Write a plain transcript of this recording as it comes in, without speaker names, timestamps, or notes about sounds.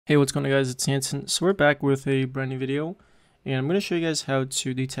Hey, what's going on, guys? It's Hanson. So we're back with a brand new video, and I'm going to show you guys how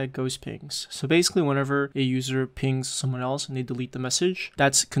to detect ghost pings. So basically, whenever a user pings someone else and they delete the message,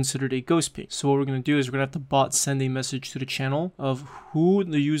 that's considered a ghost ping. So what we're going to do is we're going to have the bot send a message to the channel of who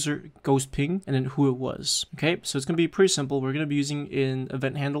the user ghost pinged and then who it was. Okay, so it's going to be pretty simple. We're going to be using an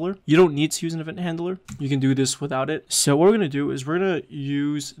event handler. You don't need to use an event handler. You can do this without it. So what we're going to do is we're going to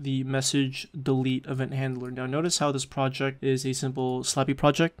use the message delete event handler. Now notice how this project is a simple Slappy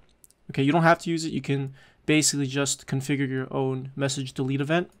project. Okay, you don't have to use it. You can basically just configure your own message delete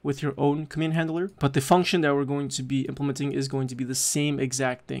event with your own command handler. But the function that we're going to be implementing is going to be the same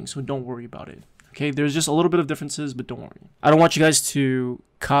exact thing, so don't worry about it. Okay, there's just a little bit of differences, but don't worry. I don't want you guys to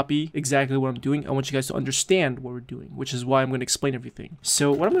copy exactly what I'm doing. I want you guys to understand what we're doing, which is why I'm going to explain everything.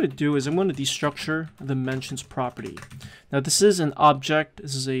 So what I'm going to do is I'm going to destructure the mentions property. Now this is an object.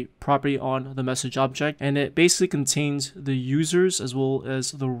 This is a property on the message object, and it basically contains the users as well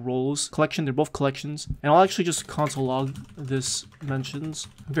as the roles collection. They're both collections, and I'll actually just console log this mentions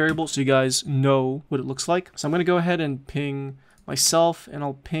variable so you guys know what it looks like. So I'm going to go ahead and ping myself, and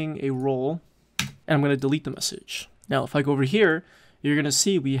I'll ping a role, and I'm going to delete the message. Now if I go over here, you're going to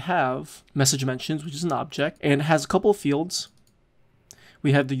see we have message mentions, which is an object, and it has a couple of fields.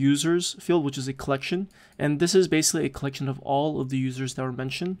 We have the users field, which is a collection, and this is basically a collection of all of the users that were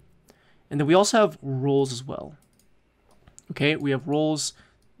mentioned. And then we also have roles as well. Okay, we have roles.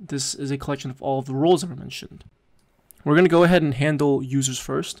 This is a collection of all of the roles that were mentioned. We're going to go ahead and handle users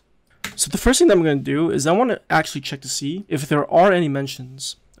first. So the first thing that I'm going to do is I want to actually check to see if there are any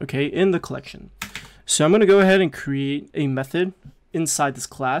mentions, okay, in the collection. So I'm going to go ahead and create a method inside this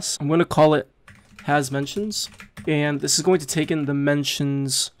class. I'm going to call it has mentions, and this is going to take in the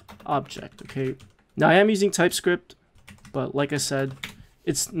mentions object. Okay, now I am using TypeScript, but like I said,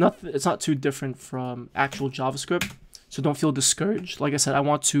 it's not too different from actual JavaScript, so don't feel discouraged. Like I said, I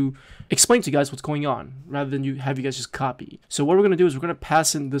want to explain to you guys what's going on rather than have you guys just copy. So what we're going to do is we're going to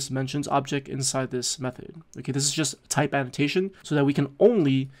pass in this mentions object inside this method. Okay, this is just type annotation so that we can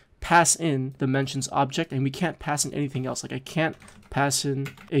only pass in the mentions object, and we can't pass in anything else. Like I can't pass in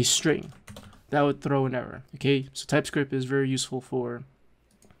a string. That would throw an error. Okay, so TypeScript is very useful for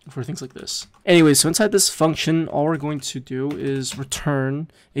things like this. Anyway, so inside this function, all we're going to do is return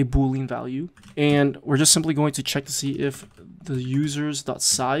a Boolean value, and we're just simply going to check to see if the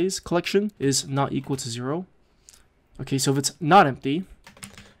users.size collection is not equal to 0. Okay, so if it's not empty,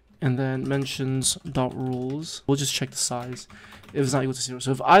 and then mentions.rules, we'll just check the size if it's not equal to 0.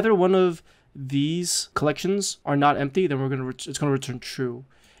 So if either one of these collections are not empty, then it's going to return true.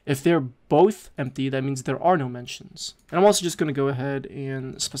 If they're both empty, that means there are no mentions. And I'm also just going to go ahead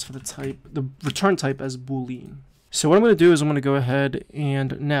and specify the return type as Boolean. So what I'm going to do is I'm going to go ahead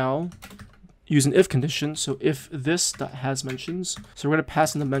and now use an if condition. So if this has mentions, so we're going to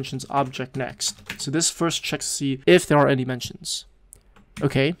pass in the mentions object next. So this first checks to see if there are any mentions.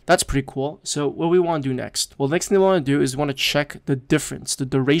 Okay, that's pretty cool. So what we want to do next? Well, the next thing we want to do is we want to check the difference, the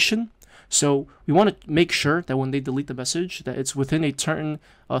duration. So we want to make sure that when they delete the message, that it's within a certain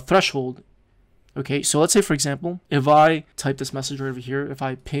threshold. Okay, so let's say, for example, if I type this message right over here, if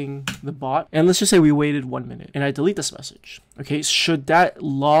I ping the bot, and let's just say we waited 1 minute, and I delete this message. Okay, should that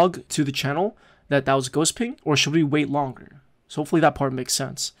log to the channel that was ghost ping, or should we wait longer? So hopefully that part makes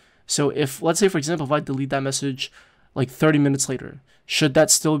sense. So if, let's say, for example, if I delete that message like 30 minutes later, should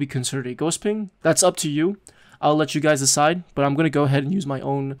that still be considered a ghost ping? That's up to you. I'll let you guys decide, but I'm going to go ahead and use my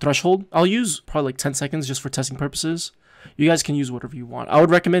own threshold. I'll use probably like 10 seconds just for testing purposes. You guys can use whatever you want. I would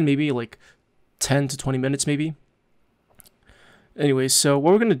recommend maybe like 10 to 20 minutes maybe. Anyway, so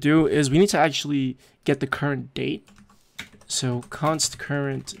what we're going to do is we need to actually get the current date. So const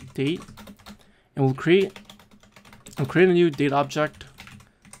current date, and we'll create a new date object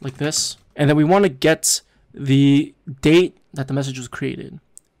like this. And then we want to get the date that the message was created.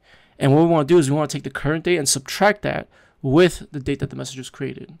 And what we want to do is we want to take the current date and subtract that with the date that the message was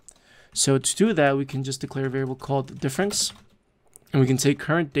created. So to do that, we can just declare a variable called difference, and we can take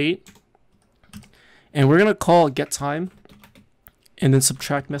current date, and we're going to call getTime, and then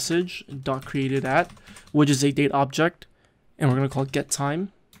subtract message dot created at, which is a date object, and we're going to call getTime.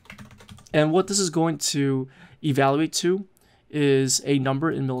 And what this is going to evaluate to is a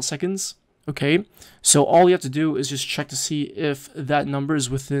number in milliseconds. Okay, so all you have to do is just check to see if that number is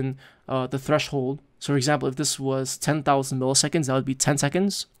within the threshold. So for example, if this was 10,000 milliseconds, that would be 10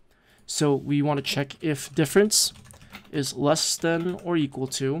 seconds. So we want to check if difference is less than or equal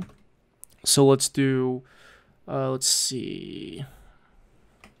to. So let's do, let's see,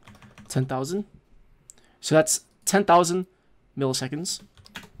 10,000. So that's 10,000 milliseconds.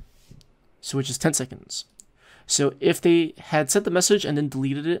 So which is 10 seconds. So if they had sent the message and then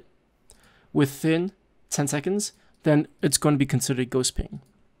deleted it within 10 seconds, then it's going to be considered a ghost ping.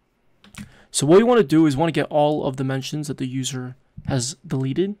 So what you want to do is want to get all of the mentions that the user has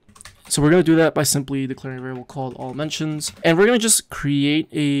deleted. So we're going to do that by simply declaring a variable called all mentions, and we're going to just create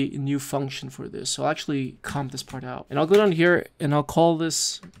a new function for this. So I'll actually comment this part out, and I'll go down here and I'll call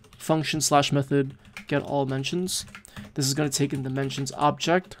this function / method get all mentions. This is going to take in the mentions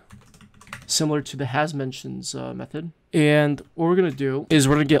object, similar to the has mentions method. And what we're going to do is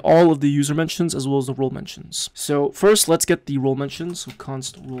we're going to get all of the user mentions as well as the role mentions. So first, let's get the role mentions. So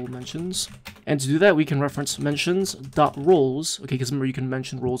const role mentions. And to do that, we can reference mentions.roles. Okay, because remember, you can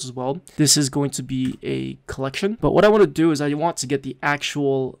mention roles as well. This is going to be a collection. But what I want to do is I want to get the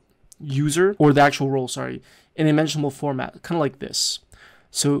actual user, or the actual role, sorry, in a mentionable format, kind of like this.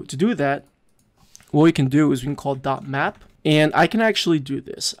 So to do that, what we can do is we can call .map. And I can actually do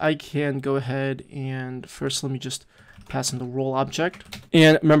this. I can go ahead and first let me just pass in the role object.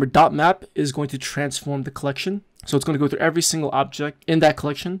 And remember, .map is going to transform the collection. So it's going to go through every single object in that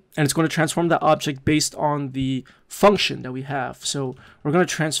collection, and it's going to transform that object based on the function that we have. So we're going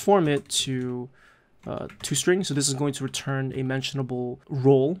to transform it to toString. So this is going to return a mentionable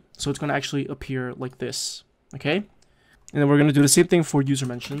role. So it's going to actually appear like this. Okay. And then we're going to do the same thing for user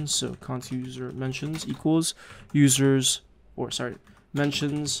mentions. So const user mentions equals users, or sorry,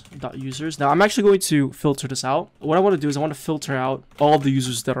 mentions.users. Now I'm actually going to filter this out. What I want to do is I want to filter out all of the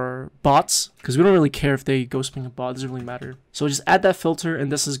users that are bots, because we don't really care if they ghost ping a bot. It doesn't really matter. So just add that filter,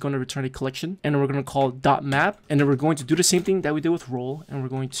 and this is going to return a collection, and then we're going to call .map, and then we're going to do the same thing that we did with role, and we're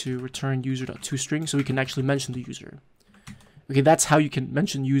going to return user.toString so we can actually mention the user. Okay, that's how you can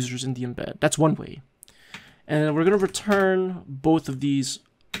mention users in the embed. That's one way. And we're going to return both of these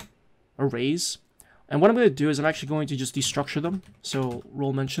arrays. And what I'm going to do is I'm actually going to just destructure them. So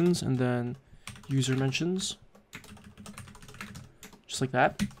role mentions and then user mentions. Just like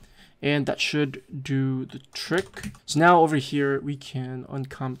that. And that should do the trick. So now over here, we can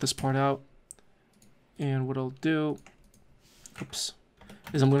uncomment this part out. And what I'll do, oops,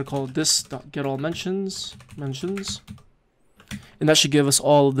 is I'm going to call this .get all mentions. And that should give us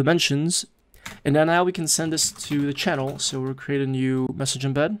all of the mentions. And then now we can send this to the channel. So we'll create a new message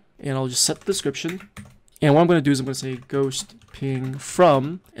embed, and I'll just set the description. And what I'm going to do is I'm going to say ghost ping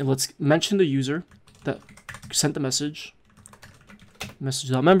from, and let's mention the user that sent the message,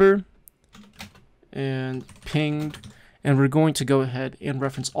 message.member, and pinged. And we're going to go ahead and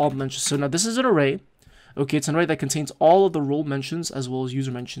reference all mentions. So now this is an array. Okay, it's an array that contains all of the role mentions as well as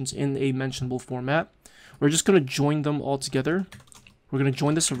user mentions in a mentionable format. We're just going to join them all together. We're going to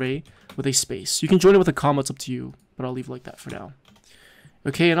join this array with a space. You can join it with a comma, it's up to you, but I'll leave it like that for now.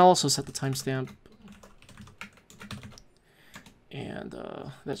 Okay, and I'll also set the timestamp. And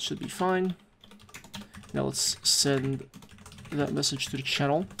that should be fine. Now let's send that message to the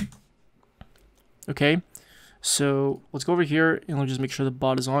channel. Okay, so let's go over here and we'll just make sure the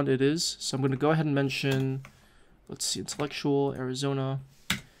bot is on. It is. So I'm going to go ahead and mention, let's see, intellectual, Arizona.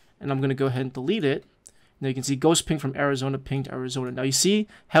 And I'm going to go ahead and delete it. Now you can see ghost ping from Arizona, pinged Arizona. Now you see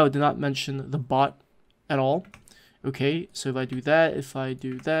how it did not mention the bot at all. Okay, so if I do that, if I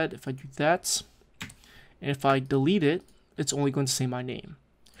do that, and if I delete it, it's only going to say my name.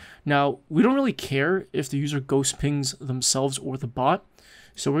 Now, we don't really care if the user ghost pings themselves or the bot.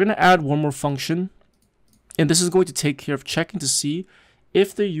 So we're going to add one more function. And this is going to take care of checking to see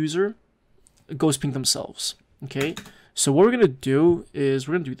if the user ghost ping themselves. Okay. So what we're going to do is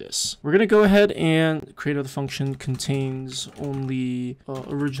we're going to do this. We're going to go ahead and create another function contains only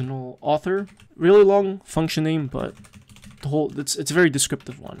original author. Really long function name, but the whole it's a very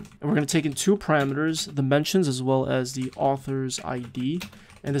descriptive one. And we're going to take in two parameters, the mentions as well as the author's ID.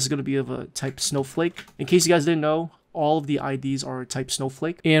 And this is going to be of a type snowflake. In case you guys didn't know, all of the IDs are type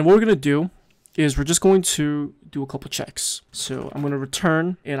snowflake. And what we're going to do is we're just going to do a couple checks. So I'm going to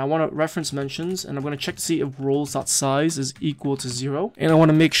return, and I want to reference mentions, and I'm going to check to see if roles.size is equal to 0. And I want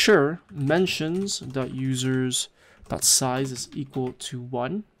to make sure mentions.users.size is equal to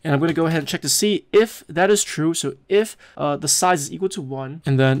 1. And I'm going to go ahead and check to see if that is true. So if the size is equal to 1,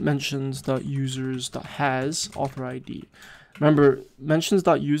 and then mentions.users.has author ID. Remember,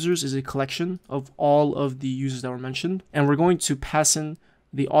 mentions.users is a collection of all of the users that were mentioned, and we're going to pass in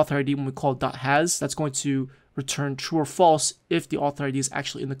the author ID when we call .has. That's going to return true or false if the author ID is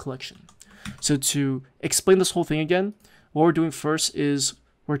actually in the collection. So to explain this whole thing again, what we're doing first is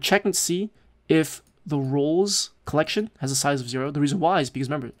we're checking to see if the roles collection has a size of 0. The reason why is because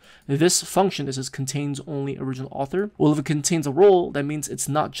remember, this function that says contains only original author. Well, if it contains a role, that means it's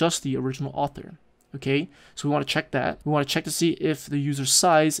not just the original author. Okay, so we want to check that. We want to check to see if the user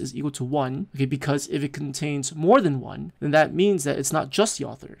size is equal to 1. Okay, because if it contains more than 1, then that means that it's not just the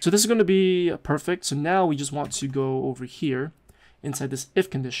author. So this is going to be perfect. So now we just want to go over here inside this if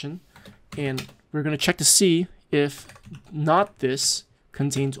condition, and we're going to check to see if not this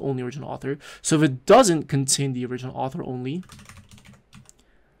contains only original author. So if it doesn't contain the original author only,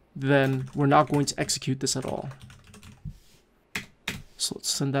 then we're not going to execute this at all. So let's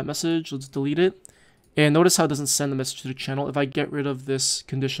send that message. Let's delete it. And notice how it doesn't send the message to the channel. If I get rid of this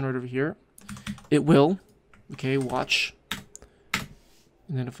condition right over here, it will. Okay, watch. And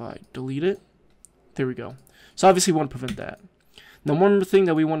then if I delete it, there we go. So obviously we want to prevent that. Now one more thing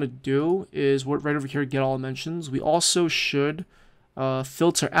that we want to do is right over here, get all mentions. We also should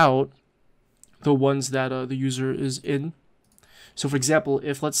filter out the ones that the user is in. So for example,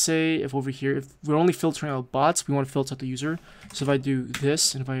 if let's say if over here, if we're only filtering out bots, we want to filter out the user. So if I do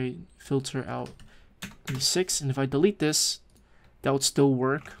this and if I filter out 6 and if I delete this, that would still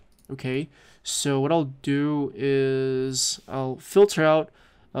work. Okay, so what I'll do is I'll filter out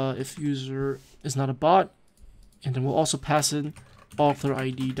if user is not a bot, and then we'll also pass in author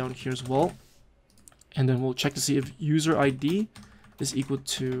ID down here as well, and then we'll check to see if user ID is equal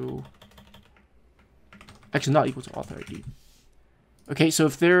to, actually not equal to author ID. Okay, so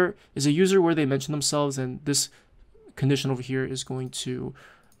if there is a user where they mention themselves, then this condition over here is going to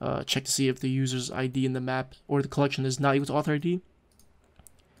check to see if the user's ID in the map or the collection is not equal to author ID.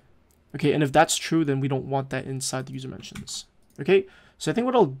 Okay, and if that's true, then we don't want that inside the user mentions. Okay, so I think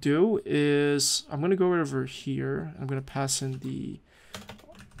what I'll do is I'm going to go right over here. I'm going to pass in the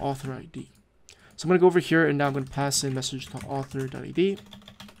author ID. So I'm going to go over here and now I'm going to pass in message to author.id.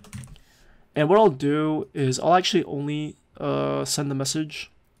 And what I'll do is I'll actually only send the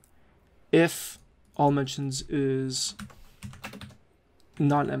message if all mentions is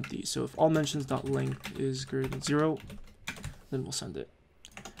non-empty. So if all mentions.length is greater than 0, then we'll send it.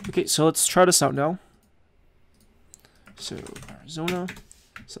 Okay, so let's try this out now. So Arizona,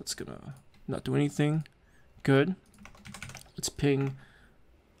 so that's gonna not do anything. Good. Let's ping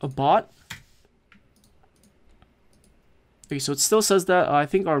a bot. Okay, so it still says that. I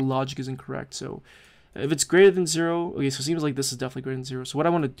think our logic is incorrect. So if it's greater than 0, okay, so it seems like this is definitely greater than 0. So what I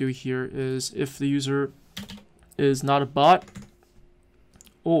want to do here is if the user is not a bot,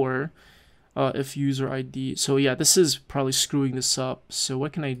 or if user ID, so yeah, this is probably screwing this up. So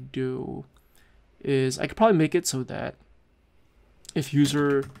what can I do is I could probably make it so that if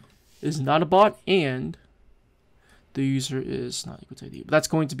user is not a bot and the user is not equal to ID, but that's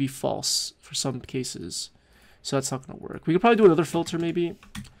going to be false for some cases, so that's not going to work. We could probably do another filter maybe.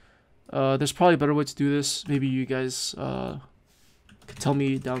 There's probably a better way to do this. Maybe you guys could tell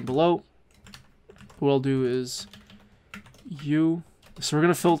me down below. What I'll do is so we're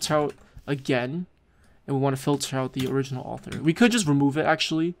going to filter out again, and we want to filter out the original author. We could just remove it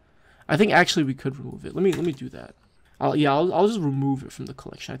actually. I think actually we could remove it. Let me do that. I'll just remove it from the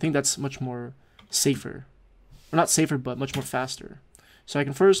collection. I think that's much more safer. Or not safer, but much more faster. So I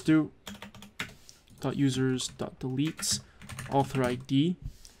can first do .users.deletes author ID.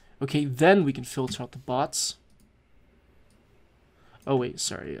 Okay, then we can filter out the bots. Oh wait,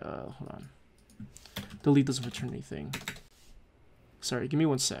 sorry, hold on. Delete doesn't return anything. Sorry, give me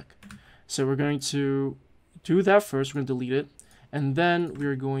one sec. So we're going to do that first, we're going to delete it, and then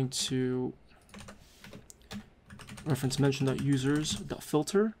we're going to reference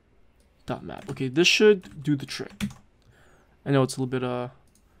mention.users.filter.map. Okay, this should do the trick. I know it's a little bit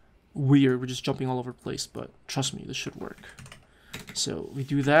weird, we're just jumping all over the place, but trust me, this should work. So we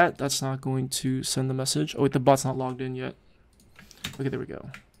do that, that's not going to send the message. Oh wait, the bot's not logged in yet. Okay, there we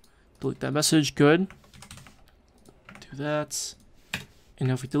go. Delete that message, good. Do that. And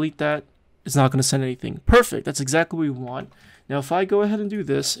now if we delete that, it's not going to send anything. Perfect, that's exactly what we want. Now if I go ahead and do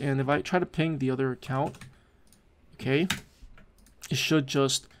this, and if I try to ping the other account, okay, it should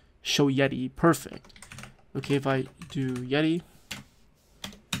just show Yeti. Perfect. Okay, if I do Yeti,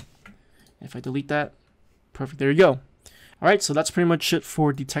 if I delete that, perfect, there you go. Alright, so that's pretty much it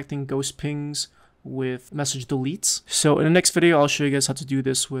for detecting ghost pings with message deletes. So in the next video, I'll show you guys how to do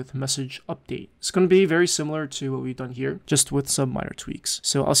this with message update. It's going to be very similar to what we've done here, just with some minor tweaks.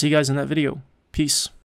 So I'll see you guys in that video. Peace.